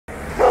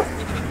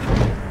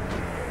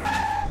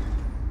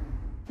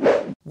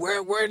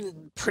we're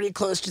pretty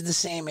close to the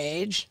same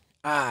age.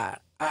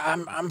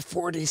 I'm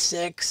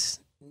 46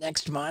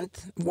 next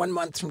month, 1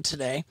 month from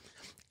today,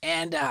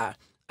 and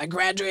I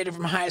graduated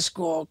from high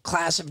school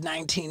class of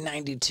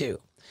 1992.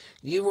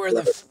 You were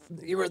the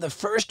Right. you were the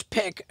first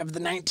pick of the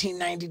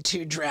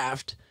 1992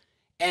 draft,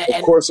 Of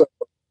and course, of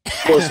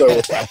course I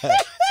was.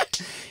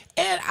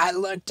 and I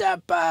looked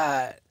up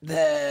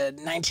the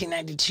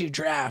 1992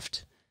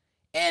 draft.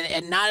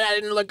 And not I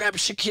didn't look up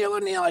Shaquille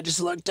O'Neal. I just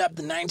looked up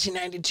the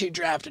 1992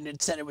 draft, and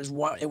it said it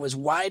was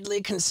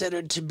widely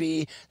considered to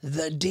be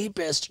the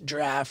deepest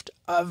draft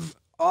of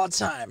all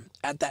time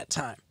at that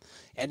time,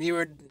 and you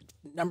were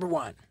number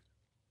one.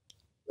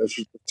 I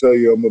should tell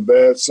you, I'm a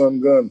bad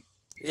son gun.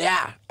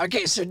 Yeah.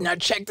 Okay. So now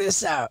check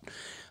this out.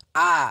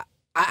 Uh,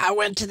 I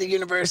went to the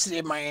University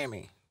of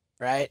Miami,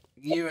 right?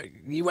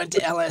 You went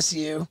to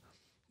LSU.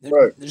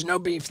 Right. There's no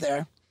beef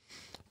there,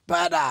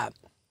 but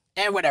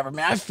and whatever,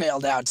 man. I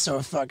failed out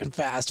so fucking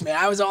fast, man.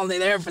 I was only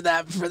there for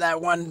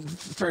that one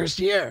first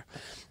year,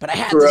 but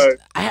Right.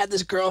 I had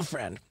this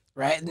girlfriend,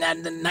 right? And then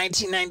in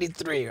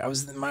 1993, I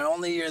was my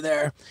only year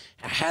there.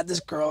 I had this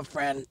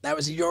girlfriend. That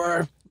was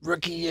your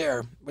rookie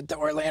year with the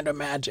Orlando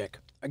Magic.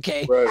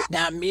 Okay, Right.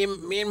 now me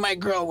and my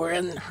girl were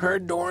in her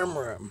dorm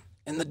room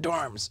in the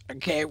dorms.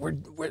 Okay, we're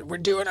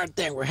doing our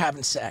thing. We're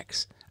having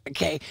sex.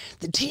 Okay,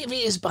 the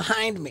TV is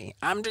behind me.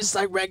 I'm just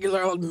like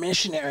regular old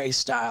missionary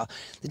style.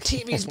 The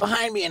TV's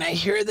behind me, and I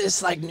hear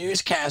this like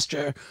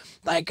newscaster,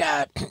 like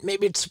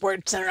maybe it's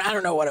Sports Center. I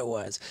don't know what it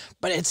was,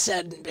 but it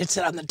said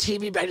on the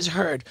TV. But I just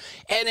heard,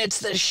 and it's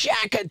the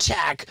Shaq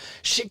attack.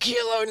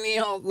 Shaquille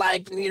O'Neal,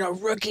 like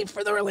rookie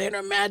for the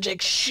Orlando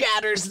Magic,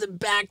 shatters the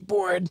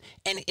backboard,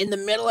 and in the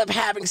middle of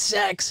having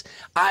sex,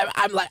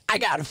 I'm like, I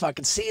gotta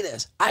fucking see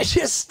this. I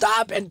just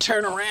stop and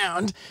turn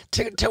around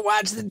to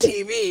watch the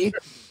TV.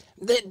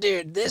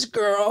 Dude, this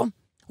girl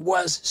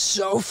was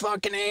so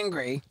fucking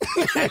angry.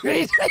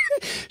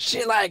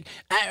 She like,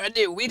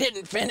 dude, we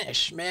didn't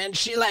finish, man.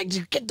 She like,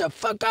 "Dude, get the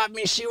fuck off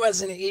me." She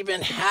wasn't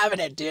even having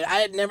it, dude. I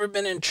had never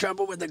been in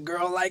trouble with a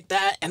girl like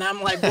that, and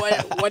I'm like,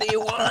 what do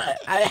you want?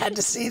 I had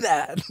to see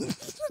that.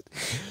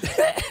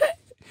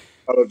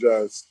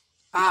 Apologize.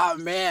 Oh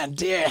man,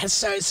 dude.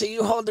 So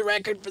you hold the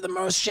record for the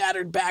most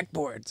shattered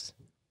backboards.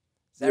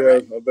 Is that Yeah,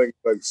 right? I think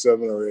like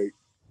 7 or 8.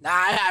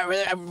 Nah,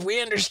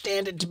 we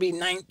understand it to be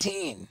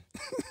 19.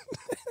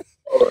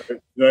 All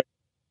right. Yeah,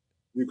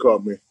 you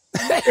caught me.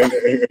 And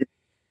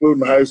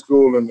including high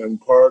school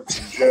and parks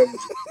and gyms.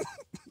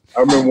 I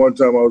remember one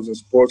time I was in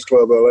Sports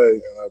Club LA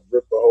and I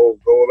ripped the whole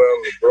goal down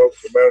and it broke.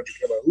 The manager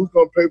came out, "Who's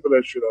gonna pay for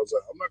that shit?" I was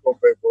like, "I'm not gonna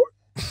pay for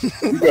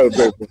it. You gotta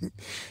pay for it.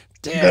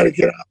 You gotta Dude.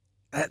 get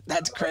out."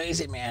 That's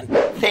crazy, man.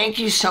 Thank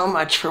you so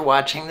much for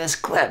watching this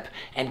clip.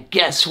 And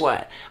guess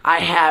what? I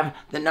have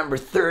the number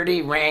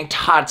 30 ranked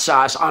hot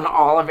sauce on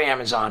all of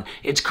Amazon.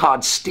 It's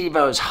called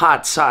Steve-O's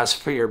Hot Sauce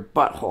for Your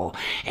Butthole.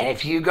 And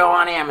if you go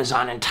on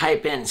Amazon and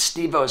type in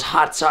Steve-O's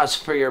Hot Sauce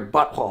for Your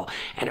Butthole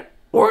and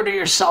order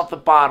yourself a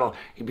bottle,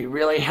 you'd be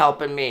really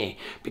helping me.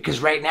 Because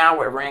right now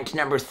we're ranked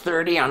number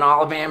 30 on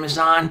all of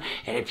Amazon.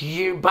 And if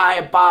you buy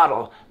a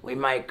bottle, we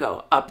might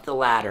go up the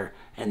ladder.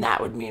 And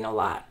that would mean a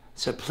lot.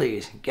 So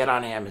please get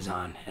on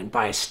Amazon and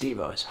buy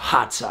Steve-O's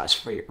hot sauce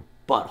for your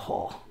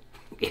butthole.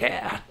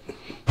 Yeah.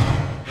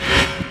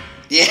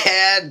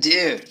 Yeah,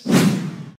 dude.